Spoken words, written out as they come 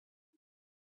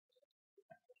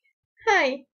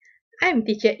Hi, I'm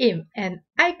Teacher Im and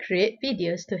I create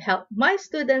videos to help my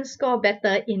students score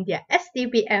better in their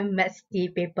STPM Maths T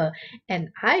paper, and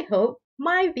I hope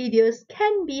my videos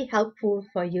can be helpful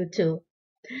for you too.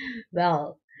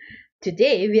 Well,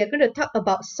 today we are going to talk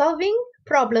about solving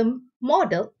problem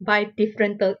modeled by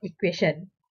differential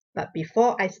equation. But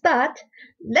before I start,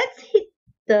 let's hit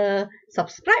the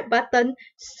subscribe button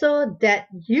so that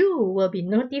you will be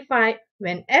notified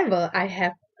whenever I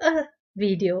have a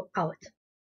video out.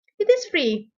 It is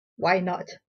free. Why not?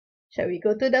 Shall we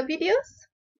go to the videos?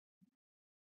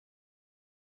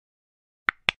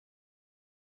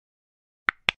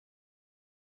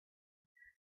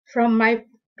 From my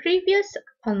previous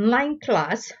online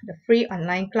class, the free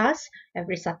online class,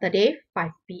 every Saturday,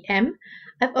 5 p.m.,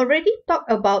 I've already talked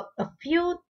about a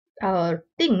few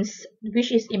things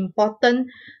which is important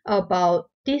about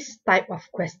this type of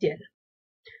question.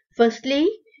 Firstly,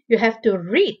 you have to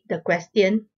read the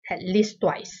question at least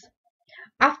twice.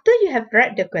 After you have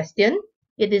read the question,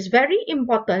 it is very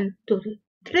important to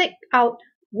take out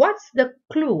what's the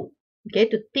clue. Okay,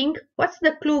 to think what's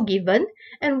the clue given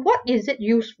and what is it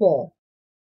used for.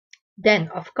 Then,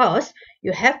 of course,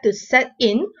 you have to set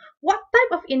in what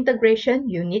type of integration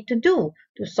you need to do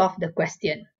to solve the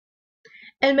question.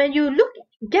 And when you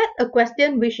get a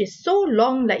question which is so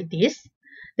long like this,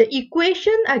 the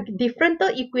differential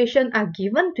equation are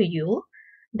given to you,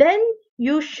 then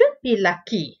you should be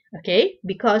lucky, okay,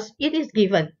 because it is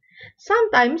given.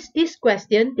 Sometimes this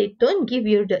question, they don't give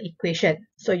you the equation.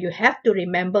 So you have to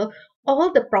remember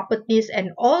all the properties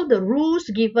and all the rules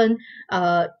given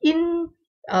in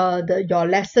your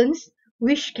lessons,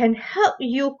 which can help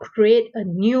you create a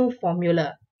new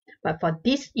formula. But for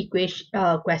this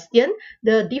question,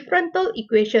 the differential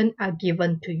equation are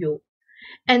given to you.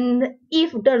 And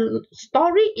if the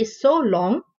story is so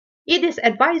long, it is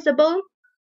advisable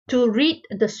to read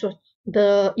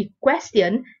the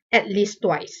question at least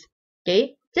twice.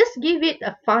 Okay, just give it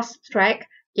a fast track.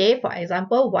 Okay, for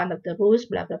example, one of the rules,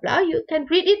 blah blah blah. You can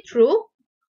read it through.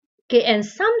 Okay, and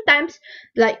sometimes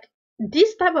like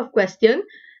this type of question,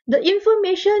 the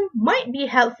information might be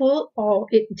helpful or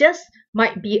it just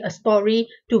might be a story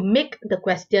to make the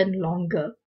question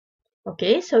longer.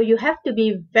 Okay, so you have to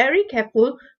be very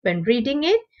careful when reading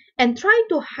it and try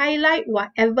to highlight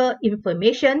whatever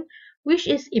information which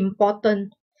is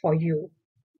important for you.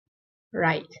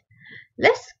 Right,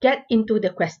 let's get into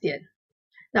the question.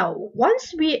 Now,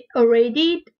 once we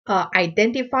already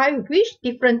identify which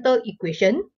differential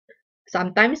equation,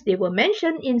 sometimes they will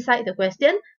mention inside the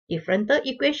question differential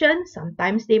equation,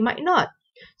 sometimes they might not.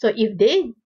 So if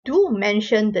they do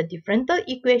mention the differential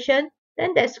equation,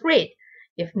 then that's great.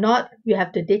 If not, you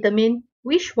have to determine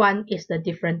which one is the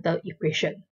differential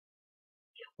equation.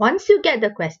 Once you get the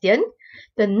question,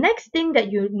 the next thing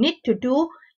that you need to do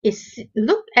is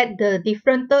look at the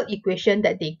differential equation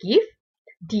that they give,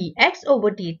 dx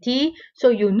over dt. So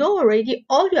you know already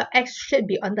all your x should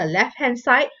be on the left hand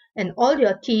side and all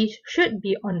your t should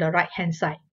be on the right hand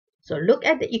side. So look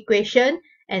at the equation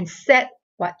and set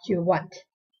what you want.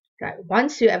 Right.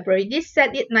 Once you have already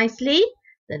set it nicely,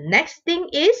 the next thing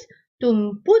is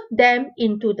to put them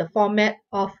into the format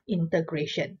of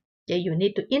integration. Okay, you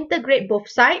need to integrate both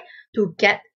sides to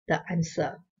get the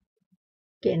answer.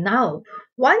 Okay, now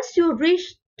once you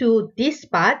reach to this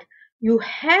part, you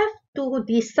have to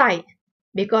decide,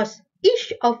 because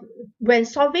when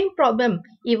solving problem,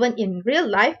 even in real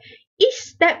life, each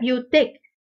step you take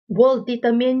will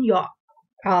determine your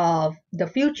the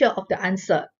future of the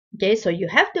answer. Okay, so you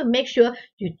have to make sure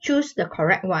you choose the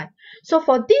correct one. So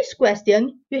for this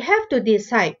question, you have to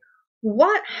decide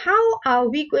how are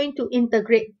we going to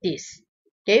integrate this.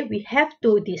 Okay, we have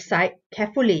to decide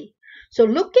carefully. So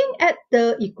looking at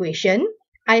the equation,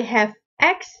 I have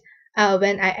x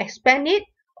when I expand it,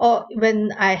 or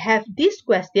when I have this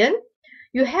question,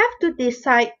 you have to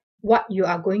decide what you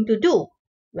are going to do.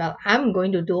 Well, I'm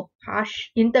going to do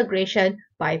integration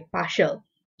by partial.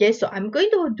 Okay, so I'm going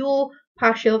to do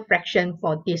partial fraction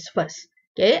for this first.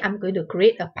 Okay, I'm going to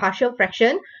create a partial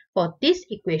fraction for this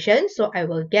equation. So I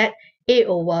will get a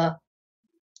over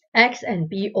x and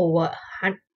b over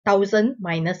 1000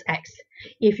 minus x.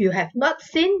 If you have not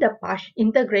seen the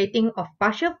integrating of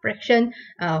partial fraction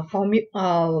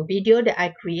video that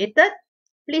I created,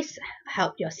 please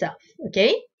help yourself.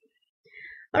 Okay.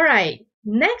 All right.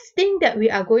 Next thing that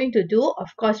we are going to do, of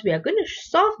course, we are going to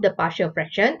solve the partial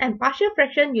fraction, and partial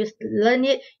fraction you learn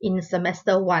it in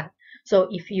semester 1. So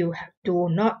if you do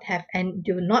not have and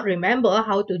do not remember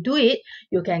how to do it,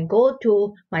 you can go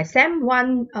to my Sem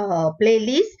 1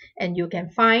 playlist and you can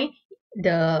find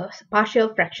the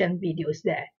partial fraction videos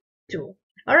there too.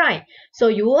 Alright, so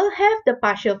you will have the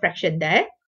partial fraction there,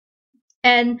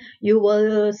 and you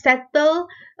will settle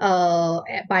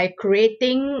by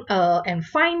creating and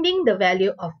finding the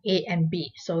value of a and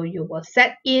b. So you will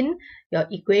set in your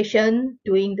equation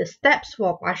doing the steps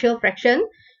for partial fraction,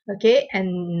 okay,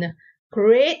 and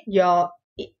create your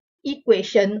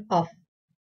equation of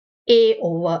a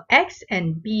over x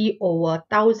and b over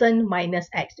 1000 minus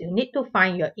x. You need to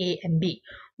find your a and b.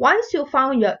 Once you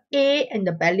found your a and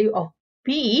the value of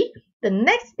b, the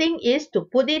next thing is to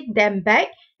put them back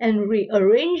and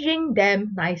rearranging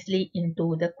them nicely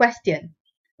into the question.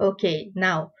 Okay,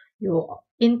 now your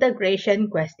integration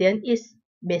question is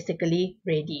basically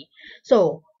ready.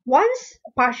 So once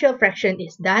partial fraction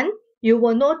is done, you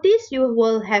will notice you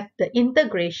will have the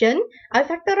integration. I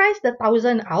factorize the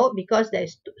 1000 out because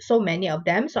there's so many of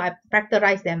them, so I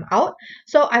factorize them out.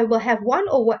 So I will have 1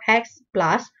 over x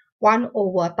plus 1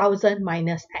 over 1000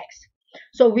 minus x.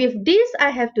 So with this,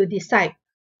 I have to decide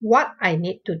what I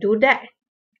need to do there.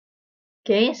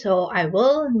 Okay, so I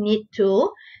will need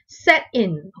to set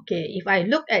in. Okay, if I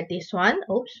look at this one,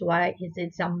 oops, why is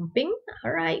it jumping?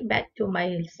 All right, back to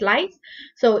my slides.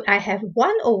 So I have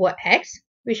 1 over x,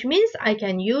 which means I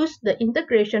can use the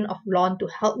integration of ln to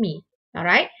help me. All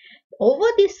right, over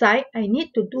this side, I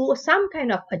need to do some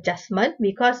kind of adjustment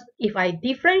because if I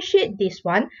differentiate this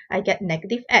one, I get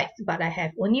negative x, but I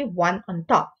have only 1 on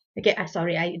top. Okay,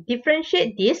 sorry, I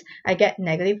differentiate this, I get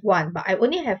negative 1, but I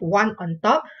only have 1 on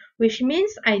top, which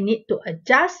means I need to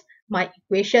adjust my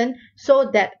equation so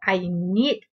that I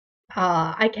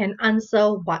can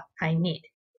answer what I need.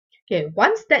 Okay,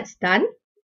 once that's done,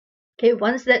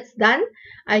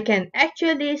 I can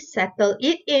actually settle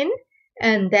it in,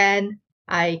 and then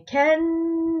I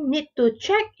can need to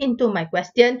check into my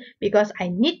question because I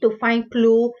need to find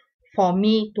clue for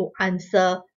me to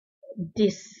answer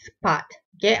this part.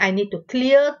 Okay, I need to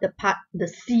clear the part, the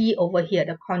c over here,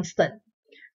 the constant,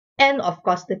 and of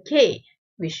course the k,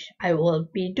 which I will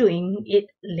be doing it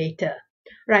later.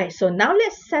 Right, so now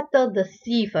let's settle the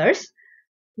c first.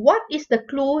 What is the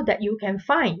clue that you can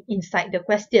find inside the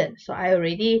question? So I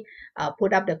already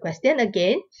put up the question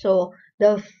again. So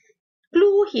the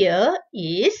clue here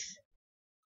is,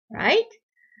 right,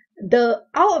 the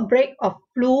outbreak of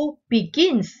flu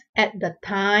begins at the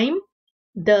time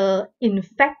the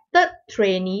infected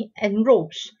trainee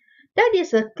enrolls. That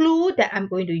is a clue that I'm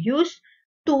going to use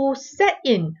to set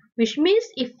in, which means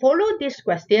if follow this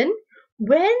question,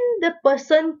 when the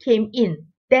person came in,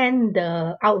 then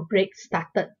the outbreak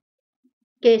started.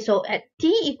 Okay, so at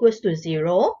t equals to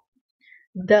 0,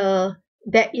 there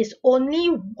is only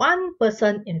one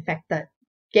person infected.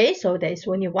 Okay, so there is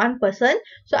only one person.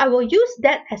 So I will use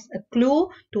that as a clue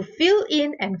to fill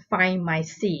in and find my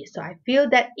C. So I fill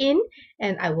that in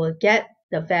and I will get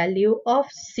the value of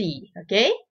C.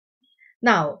 Okay,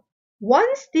 now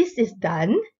once this is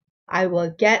done, I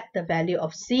will get the value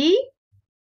of C.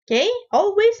 Okay,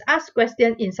 always ask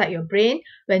question inside your brain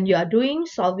when you are doing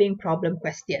solving problem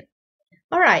question.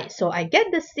 Alright, so I get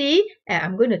the C and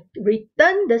I'm going to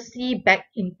return the C back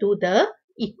into the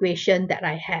equation that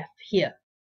I have here.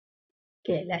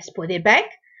 Okay, let's put it back.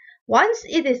 Once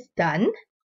it is done,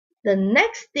 the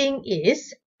next thing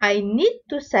is I need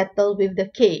to settle with the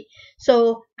K.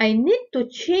 So I need to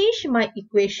change my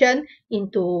equation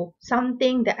into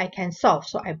something that I can solve.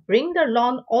 So I bring the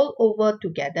ln all over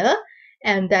together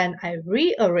and then I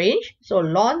rearrange. So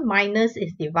ln minus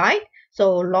is divide.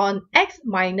 So ln x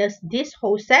minus this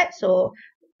whole set. So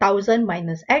 1000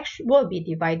 minus x will be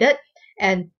divided.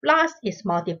 And plus is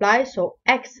multiply, so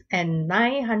x and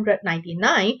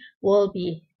 999 will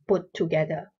be put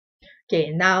together.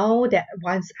 Okay, now that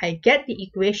once I get the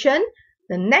equation,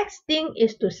 the next thing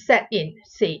is to set in.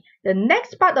 See, the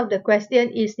next part of the question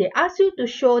is they ask you to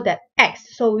show that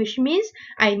x, so which means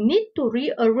I need to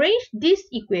rearrange this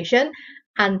equation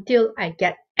until I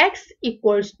get x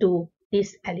equals to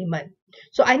this element.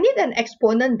 So I need an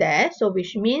exponent there, so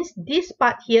which means this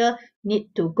part here need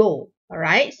to go.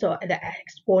 Alright, so the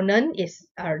exponent is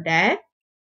there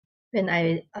when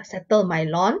I settle my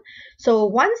ln. So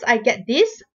once I get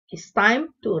this, it's time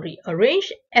to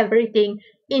rearrange everything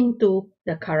into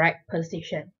the correct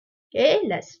position. Okay,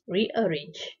 let's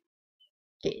rearrange.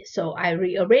 Okay, so I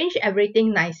rearrange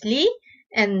everything nicely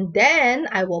and then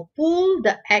I will pull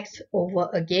the x over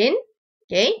again.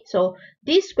 Okay, so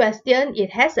this question, it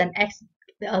has an x,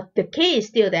 the k is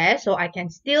still there, so I can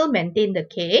still maintain the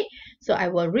k. So I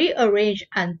will rearrange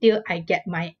until I get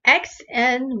my x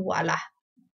and voila,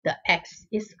 the x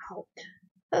is out.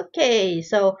 Okay,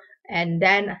 so and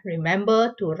then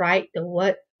remember to write the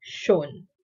word shown.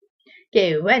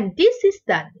 Okay, when this is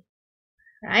done,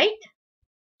 right,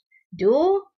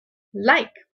 do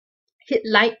like. Hit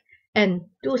like and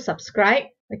do subscribe,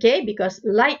 okay, because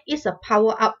like is a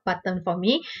power up button for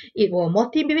me. It will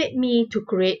motivate me to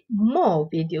create more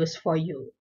videos for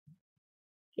you.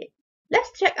 Okay,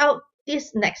 let's check out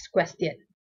this next question.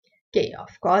 Okay, of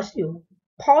course, you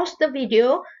pause the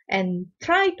video and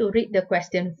try to read the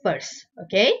question first.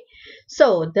 Okay,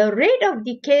 so the rate of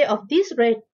decay of this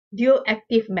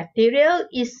radioactive material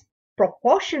is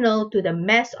proportional to the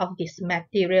mass of this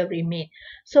material remain.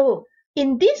 So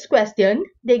in this question,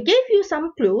 they gave you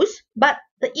some clues, but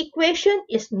the equation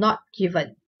is not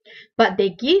given. But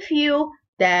they give you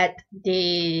that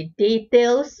the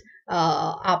details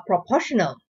are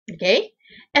proportional. Okay,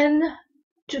 and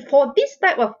for this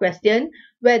type of question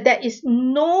where there is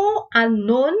no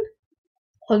unknown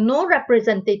or no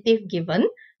representative given,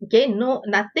 okay,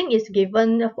 nothing is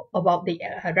given about the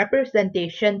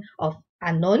representation of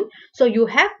unknown, so you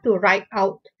have to write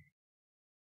out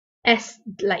as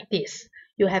like this.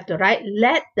 You have to write,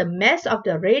 let the mass of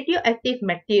the radioactive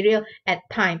material at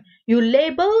time. You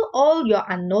label all your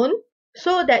unknown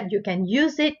so that you can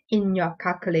use it in your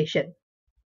calculation.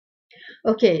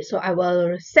 Okay, so I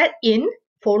will set in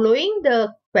following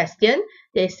the question.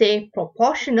 They say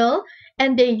proportional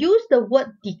and they use the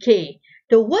word decay.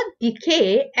 The word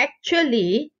decay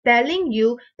actually telling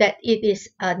you that it is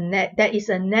there is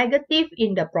a negative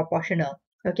in the proportional.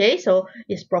 Okay, so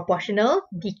it's proportional.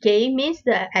 Decay means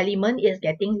the element is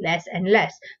getting less and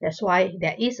less. That's why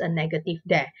there is a negative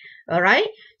there. All right,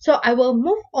 so I will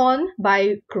move on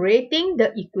by creating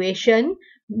the equation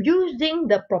using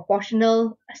the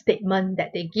proportional statement that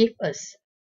they give us.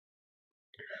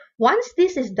 Once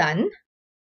this is done,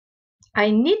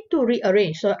 I need to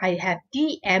rearrange. So I have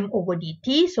dm over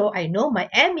dt. So I know my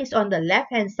m is on the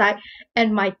left hand side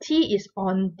and my t is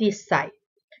on this side.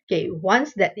 Okay,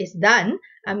 once that is done,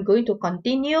 I'm going to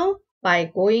continue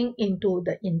by going into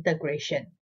the integration.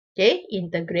 Okay,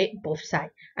 integrate both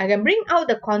sides. I can bring out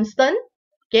the constant.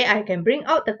 Okay, I can bring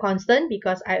out the constant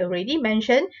because I already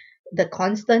mentioned the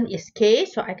constant is k,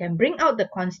 so I can bring out the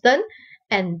constant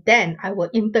and then I will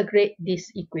integrate this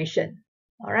equation.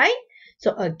 All right,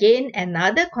 so again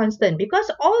another constant, because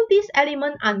all these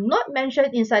elements are not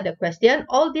mentioned inside the question,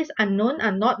 all these unknown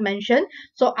are not mentioned,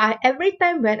 so every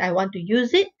time when I want to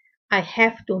use it, I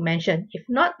have to mention. If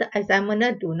not, the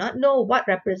examiner do not know what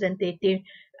representative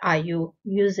are you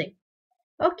using.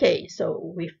 Okay, so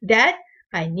with that,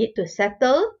 I need to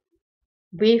settle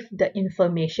with the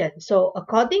information. So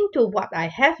according to what I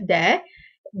have there,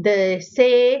 they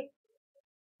say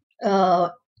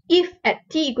if at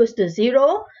t equals to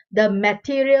 0, the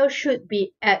material should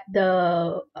be at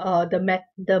the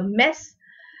mass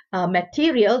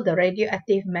material, the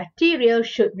radioactive material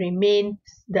should remain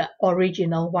the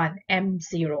original one,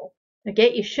 M0.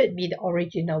 Okay, it should be the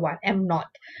original one, M0.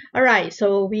 All right,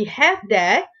 so we have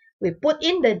that. We put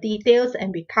in the details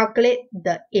and we calculate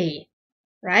the A.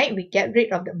 Right? We get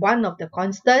rid of the one of the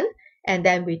constant and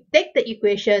then we take the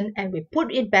equation and we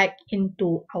put it back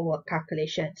into our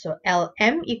calculation. So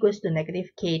Lm equals to negative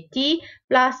Kt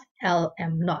plus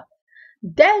Lm0.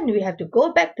 Then we have to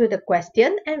go back to the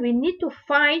question and we need to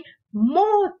find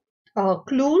more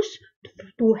clues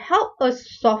to help us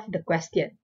solve the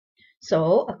question.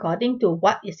 So according to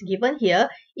what is given here,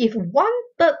 if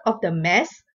 1/3 of the mass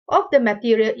of the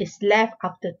material is left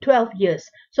after 12 years.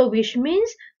 So which means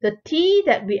the T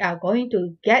that we are going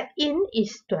to get in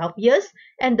is 12 years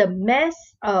and the mass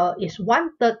is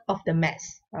 1/3 of the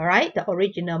mass. All right, the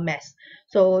original mass.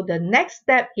 So the next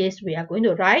step is we are going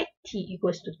to write T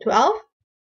equals to 12.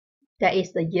 That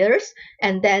is the years,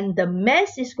 and then the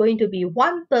mass is going to be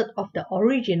 1/3 of the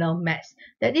original mass.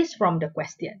 That is from the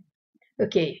question.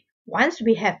 Okay, once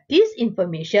we have this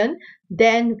information,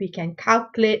 then we can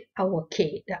calculate our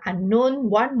K, the unknown,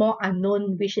 one more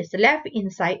unknown which is left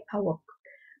inside our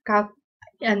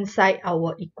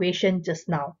equation just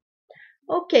now.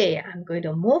 Okay, I'm going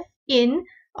to move in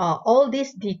all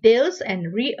these details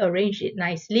and rearrange it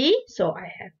nicely. So I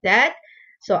have that.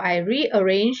 So I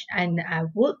rearranged and I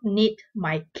would need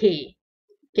my K.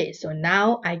 Okay, so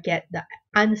now I get the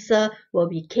answer will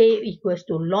be K equals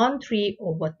to ln 3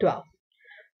 over 12.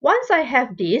 Once I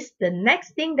have this, the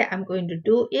next thing that I'm going to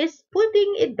do is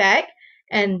putting it back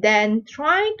and then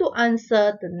trying to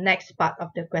answer the next part of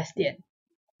the question.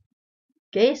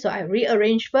 Okay, so I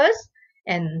rearrange first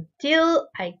until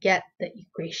I get the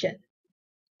equation,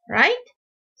 right?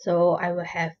 So I will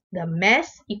have the mass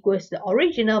equals the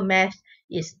original mass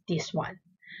is this one.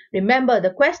 Remember,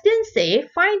 the question say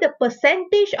find the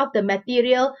percentage of the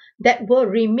material that will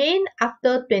remain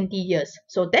after 20 years.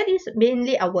 So that is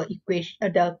mainly our equation,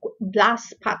 the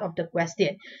last part of the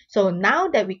question. So now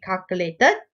that we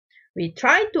calculated, we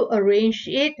try to arrange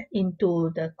it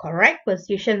into the correct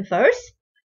position first.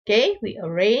 Okay, we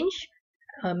arrange.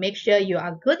 Make sure you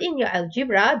are good in your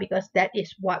algebra because that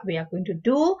is what we are going to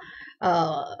do,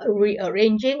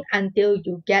 rearranging until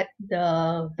you get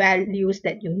the values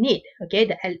that you need, okay,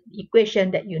 the equation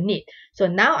that you need. So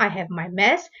now I have my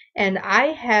mass and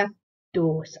I have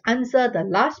to answer the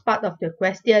last part of the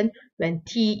question when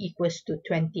t equals to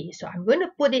 20. So I'm going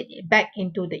to put it back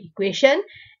into the equation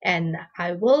and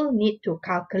I will need to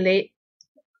calculate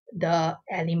the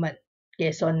element.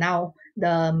 Okay, so now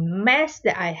the mass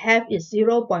that I have is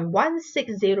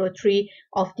 0.1603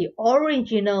 of the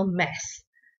original mass.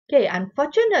 Okay,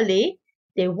 unfortunately,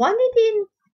 they want it in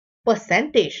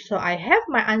percentage. So I have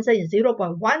my answer is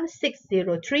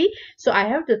 0.1603. So I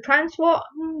have to transform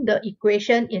the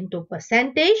equation into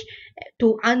percentage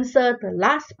to answer the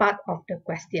last part of the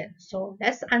question. So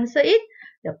let's answer it.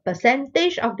 The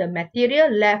percentage of the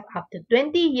material left after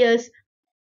 20 years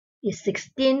is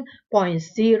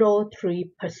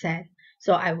 16.03%.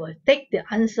 So I will take the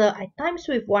answer, I times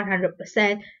with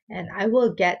 100% and I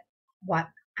will get what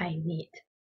I need.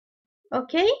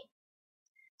 Okay,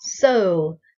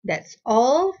 so that's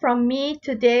all from me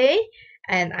today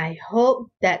and I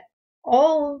hope that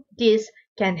all this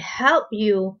can help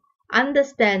you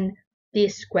understand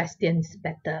these questions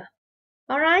better.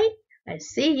 Alright, I'll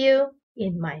see you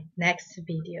in my next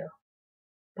video.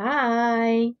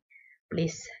 Bye!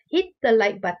 Please hit the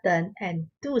like button and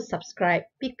do subscribe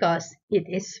because it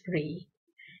is free.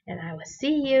 And I will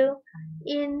see you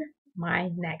in my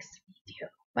next video.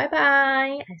 Bye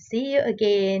bye. I see you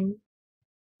again.